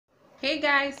Hey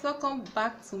guys, welcome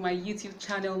back to my YouTube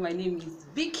channel. My name is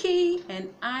Vicky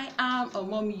and I am a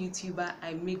mommy YouTuber.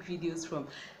 I make videos from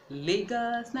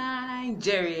Lagos,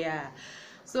 Nigeria.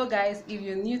 So guys, if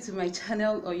you're new to my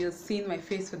channel or you're seeing my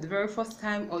face for the very first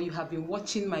time or you have been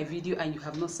watching my video and you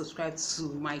have not subscribed to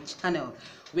my channel,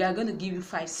 we are going to give you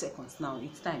 5 seconds now.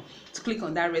 It's time to click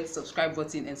on that red subscribe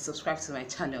button and subscribe to my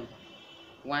channel.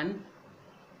 1,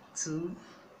 2,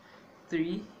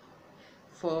 3,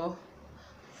 4,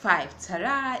 5.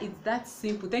 Ta-da! It's that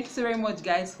simple. Thank you so very much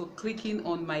guys for clicking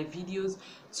on my videos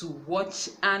to watch,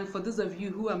 and for those of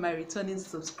you who are my returning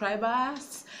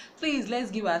subscribers, please let's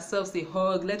give ourselves a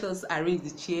hug. Let us arrange the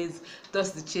chairs,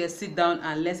 dust the chairs, sit down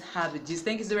and let's have a gist.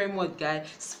 Thank you so very much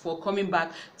guys for coming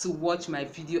back to watch my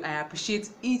video. I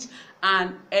appreciate each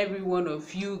and every one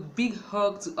of you. Big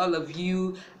hug to all of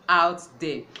you out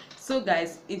there. So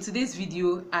guys, in today's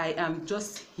video I am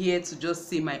just here to just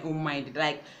say my own mind.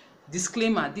 Like,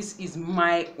 disclaimer, this is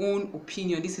my own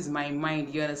opinion, this is my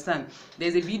mind, you understand?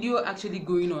 There's a video actually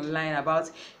going online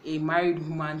about a married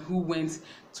woman who went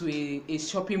to a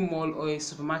shopping mall or a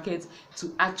supermarket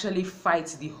to actually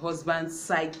fight the husband's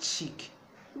side chick.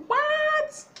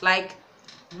 What? Like,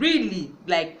 really?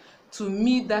 Like, to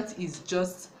me that is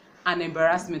just an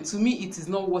embarrassment. To me it is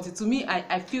not worth it. To me,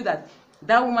 I feel that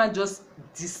woman just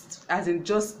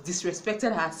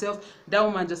disrespected herself. That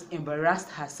woman just embarrassed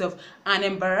herself and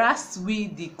embarrassed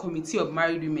with the committee of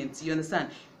married women. You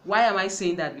understand? Why am I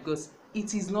saying that? Because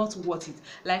it is not worth it.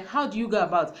 Like, how do you go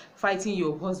about fighting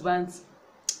your husband's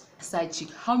side chick?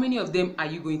 How many of them are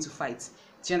you going to fight?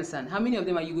 Do you understand? How many of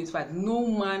them are you going to fight? No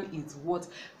man is worth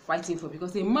fighting for,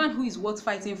 because a man who is worth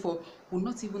fighting for will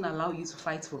not even allow you to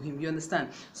fight for him. You understand?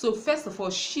 So first of all,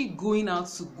 she going out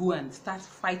to go and start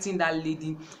fighting that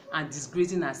lady and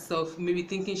disgracing herself, maybe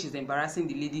thinking she's embarrassing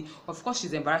the lady. Of course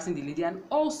she's embarrassing the lady, and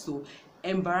also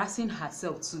embarrassing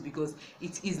herself too, because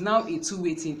it is now a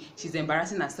two-way thing. She's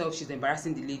embarrassing herself, she's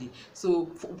embarrassing the lady. So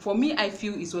for me, I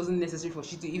feel it wasn't necessary for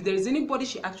she to. If there is anybody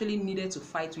she actually needed to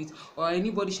fight with or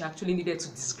anybody she actually needed to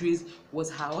disgrace,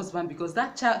 was her husband, because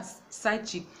that child's side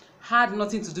chick had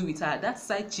nothing to do with her. That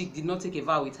side chick did not take a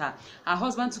vow with her. Her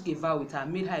husband took a vow with her,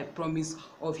 made her a promise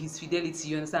of his fidelity.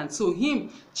 You understand? So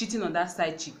him cheating on that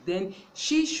side chick, then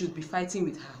she should be fighting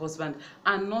with her husband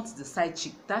and not the side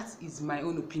chick. That is my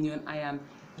own opinion.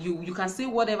 You can say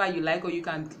whatever you like, or you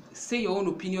can say your own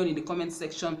opinion in the comment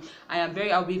section.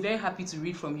 I'll be very happy to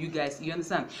read from you guys. You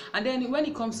understand? And then when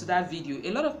it comes to that video,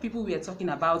 a lot of people were talking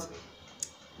about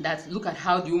that. Look at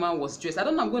how the woman was dressed. I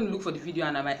don't know, I'm going to look for the video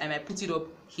and I might put it up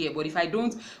here, but if I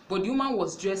don't, but the woman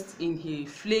was dressed in a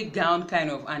flake gown kind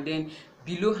of, and then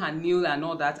below her nail and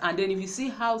all that. And then if you see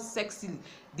how sexy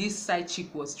this side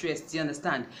chick was dressed, you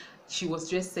understand? She was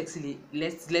dressed sexily.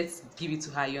 Let's give it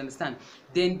to her. You understand?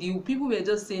 Then the people were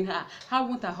just saying, how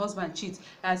won't her husband cheat?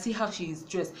 See how she is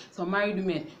dressed. Some married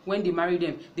women, when they marry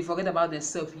them, they forget about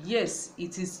themselves. Yes,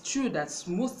 it is true that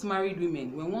most married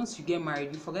women, once you get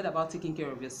married, we forget about taking care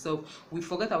of yourself. We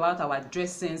forget about our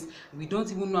dress sense. We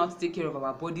don't even know how to take care of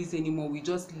our bodies anymore. We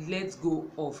just let go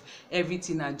of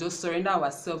everything and just surrender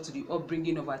ourselves to the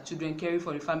upbringing of our children, caring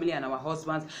for the family and our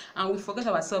husbands. And we forget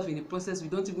ourselves in the process. We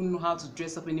don't even know how to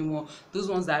dress up anymore. Those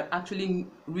ones that actually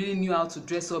really knew how to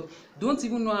dress up don't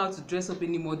even know how to dress up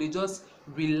anymore. They just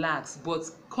relax. But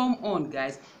come on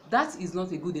guys, that is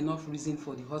not a good enough reason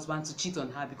for the husband to cheat on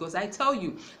her, because I tell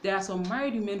you, there are some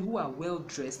married women who are well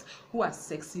dressed, who are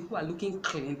sexy, who are looking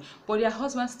clean, but their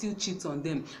husband still cheats on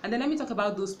them. And then let me talk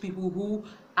about those people who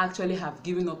actually have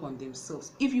given up on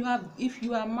themselves. If you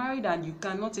are married and you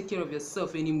cannot take care of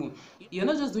yourself anymore, you're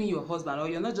not just doing your husband, or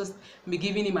you're not just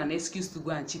giving him an excuse to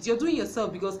go and cheat. You're doing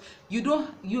yourself, because you're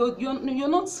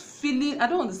not feeling. I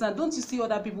don't understand. Don't you see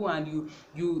other people and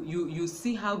you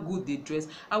see how good they dress?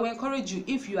 I will encourage you,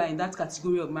 if you are in that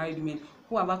category of married women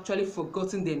who have actually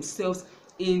forgotten themselves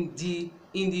in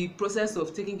the process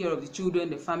of taking care of the children,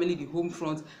 the family, the home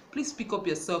front, please pick up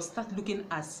yourself. Start looking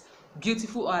as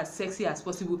beautiful or as sexy as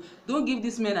possible. Don't give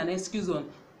these men an excuse on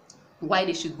why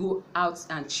they should go out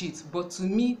and cheat. But to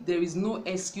me, there is no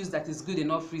excuse that is good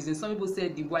enough reason. Some people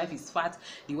said the wife is fat,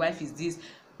 the wife is this.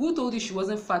 Who told you she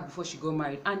wasn't fat before she got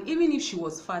married? And even if she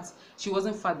was fat, she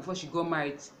wasn't fat before she got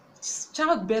married.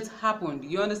 Childbirth happened.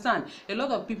 You understand? A lot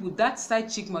of people, that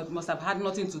side chick must have had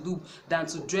nothing to do than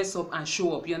to dress up and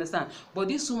show up. You understand? But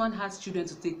this woman has children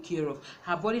to take care of.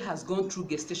 Her body has gone through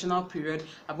gestational period.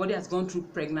 Her body has gone through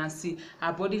pregnancy.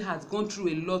 Her body has gone through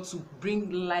a lot to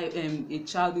bring life, a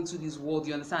child into this world.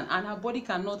 You understand? And her body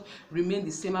cannot remain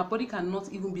the same. Her body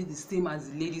cannot even be the same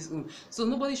as the lady's own. So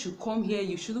nobody should come here.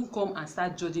 You shouldn't come and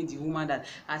start judging the woman that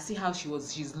I see how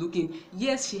she's looking.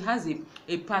 Yes, she has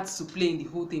a part to play in the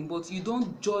whole thing, but you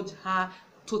don't judge her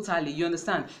totally, you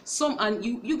understand. And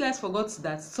you guys forgot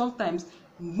that sometimes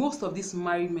most of these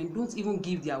married men don't even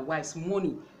give their wives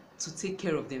money to take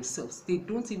care of themselves. They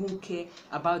don't even care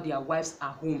about their wives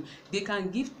at home. They can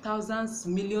give thousands,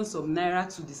 millions of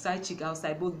naira to the side chick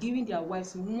outside, but giving their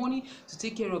wives money to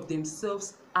take care of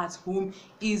themselves at home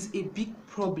is a big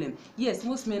problem. Yes,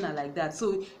 most men are like that.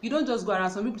 So you don't just go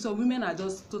around. Some women are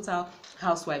just total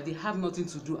housewives. They have nothing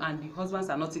to do, and the husbands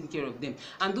are not taking care of them.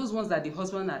 And those ones that the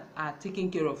husbands are taking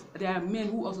care of, there are men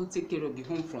who also take care of the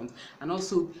home front, and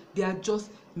also they are just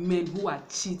men who are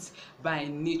cheats by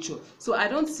nature. So I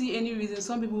don't see any reason.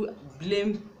 Some people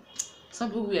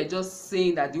were just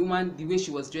saying that the woman, the way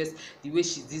she was dressed, the way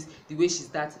she's this, the way she's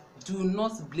that. Do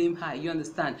not blame her, you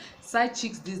understand. Side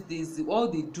chicks these days, all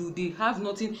they do, they have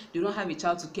nothing. They don't have a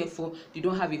child to care for, they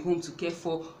don't have a home to care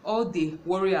for. All they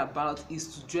worry about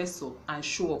is to dress up and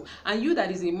show up. And you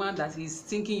that is a man that is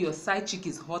thinking your side chick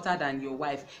is hotter than your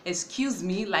wife, excuse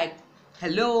me, like,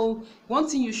 hello. One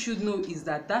thing you should know is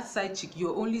that side chick,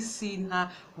 you're only seeing her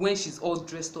when she's all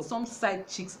dressed up. Some side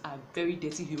chicks are very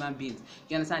dirty human beings,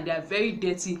 you understand. They are very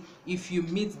dirty if you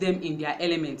meet them in their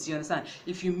elements, you understand,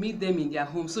 if you meet them in their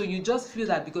home. So you just feel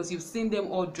that because you've seen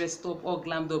them all dressed up, all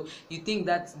glammed up, you think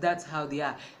that's how they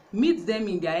are. Meet them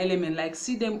in their element, like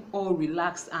see them all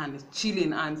relaxed and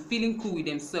chilling and feeling cool with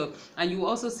themselves, and you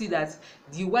also see that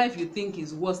the wife you think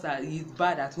is worse, that is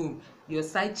bad at home, your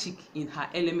side chick in her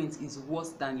element is worse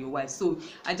than your wife. So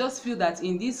I just feel that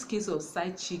in this case of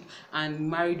side chick and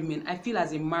married men, I feel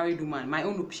as a married woman, my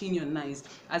own opinion now is,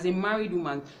 as a married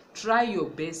woman, try your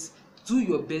best, do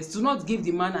your best. Do not give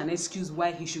the man an excuse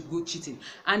why he should go cheating.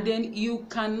 And then you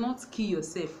cannot kill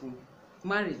yourself.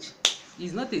 Marriage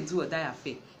is not a do or die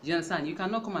affair, you understand. You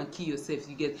cannot come and kill yourself.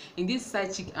 You get in this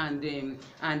side chick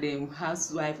and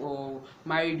housewife or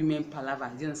married women palaver,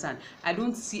 you understand. I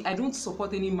don't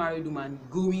support any married woman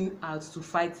going out to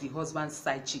fight the husband's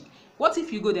side chick. What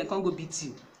if you go, then can't go beat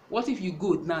you? What if you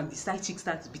go now, the side chick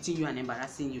starts beating you and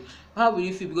embarrassing you? How will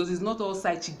you feel? Because it's not all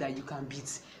side chick that you can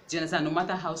beat, do you understand. No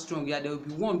matter how strong you are, there will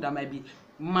be one that might be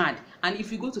mad. And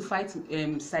if you go to fight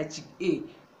side chick A,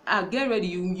 get ready,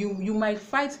 you might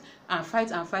fight and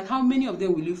fight and fight. How many of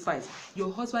them will you fight?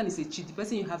 Your husband is a cheat. The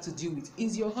person you have to deal with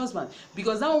is your husband,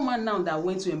 because that woman now that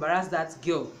went to embarrass that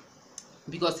girl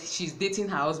because she's dating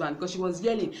her husband, because she was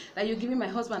yelling that you're giving my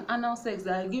husband anal sex,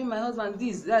 that you're giving my husband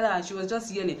this, that, and she was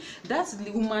just yelling. That's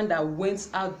the woman that went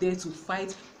out there to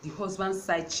fight the husband's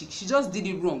side chick. She just did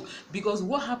it wrong, because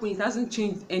what happened, it hasn't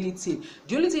changed anything.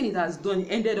 The only thing it has done,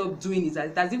 ended up doing, is that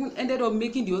it has even ended up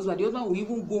making the husband will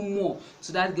even go more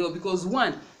to that girl, because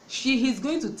one, he's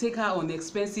going to take her on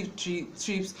expensive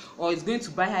trips, or is going to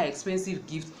buy her expensive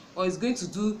gifts, or is going to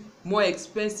do more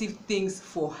expensive things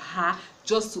for her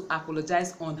just to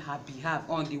apologize on her behalf,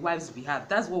 on the wife's behalf.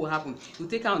 That's what will happen. He'll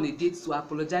take her on a date to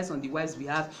apologize on the wife's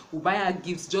behalf, will buy her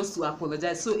gifts just to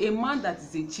apologize. So a man that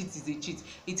is a cheat is a cheat.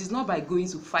 It is not by going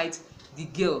to fight the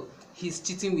girl he's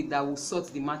cheating with that will sort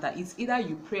the matter. It's either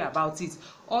you pray about it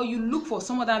or you look for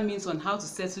some other means on how to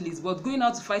settle it. But going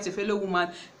out to fight a fellow woman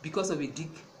because of a dick,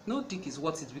 no dick is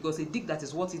worth it, because a dick that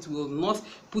is worth it will not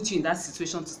put you in that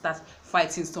situation to start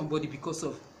fighting somebody because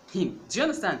of him. Do you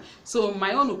understand? So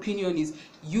my own opinion is,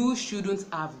 you shouldn't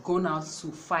have gone out to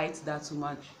fight that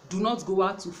woman. Do not go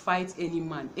out to fight any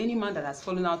man that has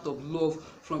fallen out of love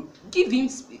from. Give him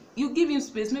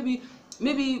space.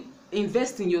 Maybe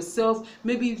invest in yourself,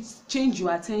 maybe change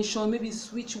your attention, maybe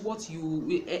switch what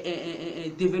you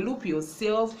develop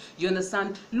yourself, you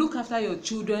understand. Look after your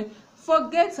children.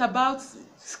 Forget about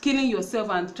killing yourself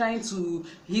and trying to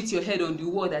hit your head on the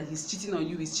wall that he's cheating on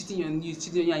you, he's cheating on you,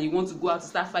 and you want to go out to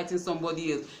start fighting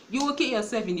somebody else. You will kill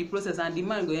yourself in the process, and the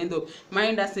man will end up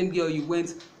marrying that same girl you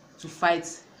went to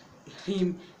fight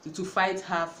him, to fight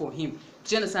her for him.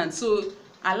 Do you understand? So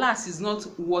alas, is not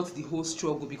worth the whole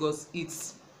struggle, because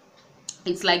it's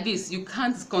like this. You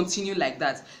can't continue like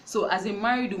that. So as a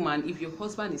married woman, if your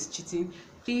husband is cheating,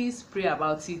 please pray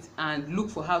about it and look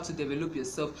for how to develop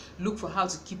yourself, look for how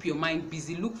to keep your mind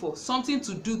busy, look for something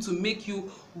to do to make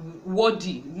you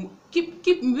worthy.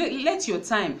 Let your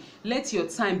time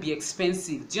be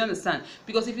expensive. Do you understand?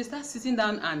 Because if you start sitting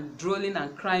down and drooling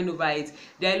and crying over it,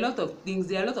 there are a lot of things,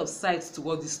 there are a lot of sides to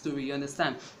all this story. You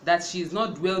understand? That she's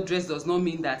not well dressed does not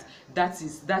mean that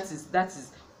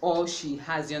is all she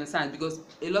has, you understand? Because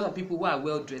a lot of people who are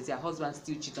well dressed, their husbands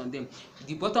still cheat on them.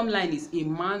 The bottom line is, a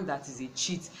man that is a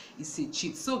cheat is a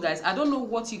cheat. So guys, I don't know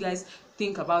what you guys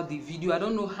think about the video. I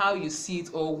don't know how you see it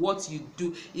or what you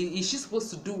do. Is she supposed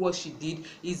to do what she did?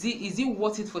 Is it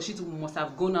worth it for she to must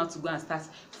have gone out to go and start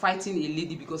fighting a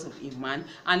lady because of a man?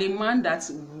 And a man that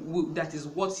is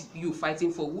what you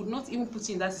fighting for would not even put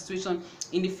you in that situation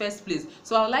in the first place.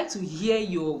 So I would like to hear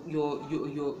your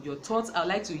thoughts. I would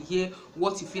like to hear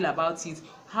what you feel about it,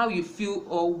 how you feel,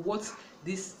 or what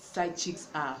these side chicks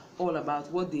are all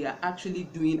about, what they are actually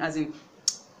doing. As in,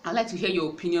 I'd like to hear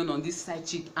your opinion on this side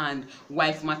chick and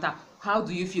wife matter. How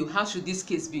do you feel? How should this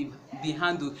case be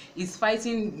handled? Is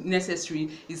fighting necessary?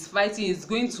 Is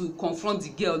going to confront the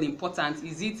girl important?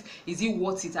 Is it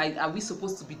worth it? Are we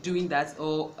supposed to be doing that?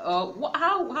 Or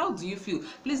how do you feel?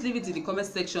 Please leave it in the comment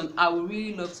section. I would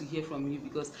really love to hear from you,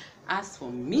 because as for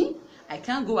me, I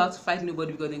can't go out to fight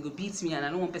nobody because they go beat me, and I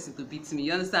don't want person to beat me.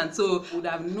 You understand? So I would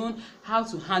have known how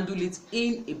to handle it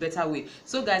in a better way.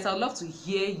 So guys, I would love to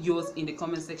hear yours in the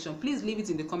comment section. Please leave it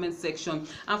in the comment section.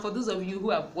 And for those of you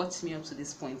who have watched me up to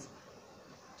this point,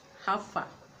 how far?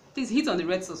 Please hit on the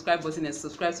red subscribe button and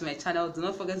subscribe to my channel. Do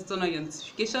not forget to turn on your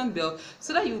notification bell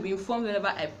so that you will be informed whenever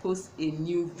I post a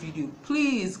new video.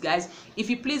 Please guys, if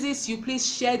it pleases you, please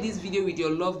share this video with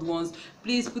your loved ones.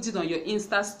 Please put it on your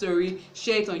Insta story,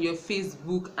 share it on your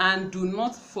Facebook, and do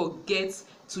not forget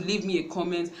to leave me a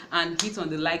comment and hit on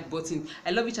the like button.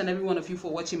 I love each and every one of you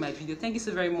for watching my video. Thank you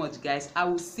so very much guys. I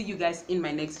will see you guys in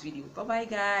my next video. Bye bye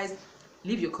guys.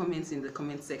 Leave your comments in the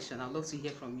comment section. I'd love to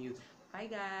hear from you. Bye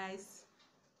guys.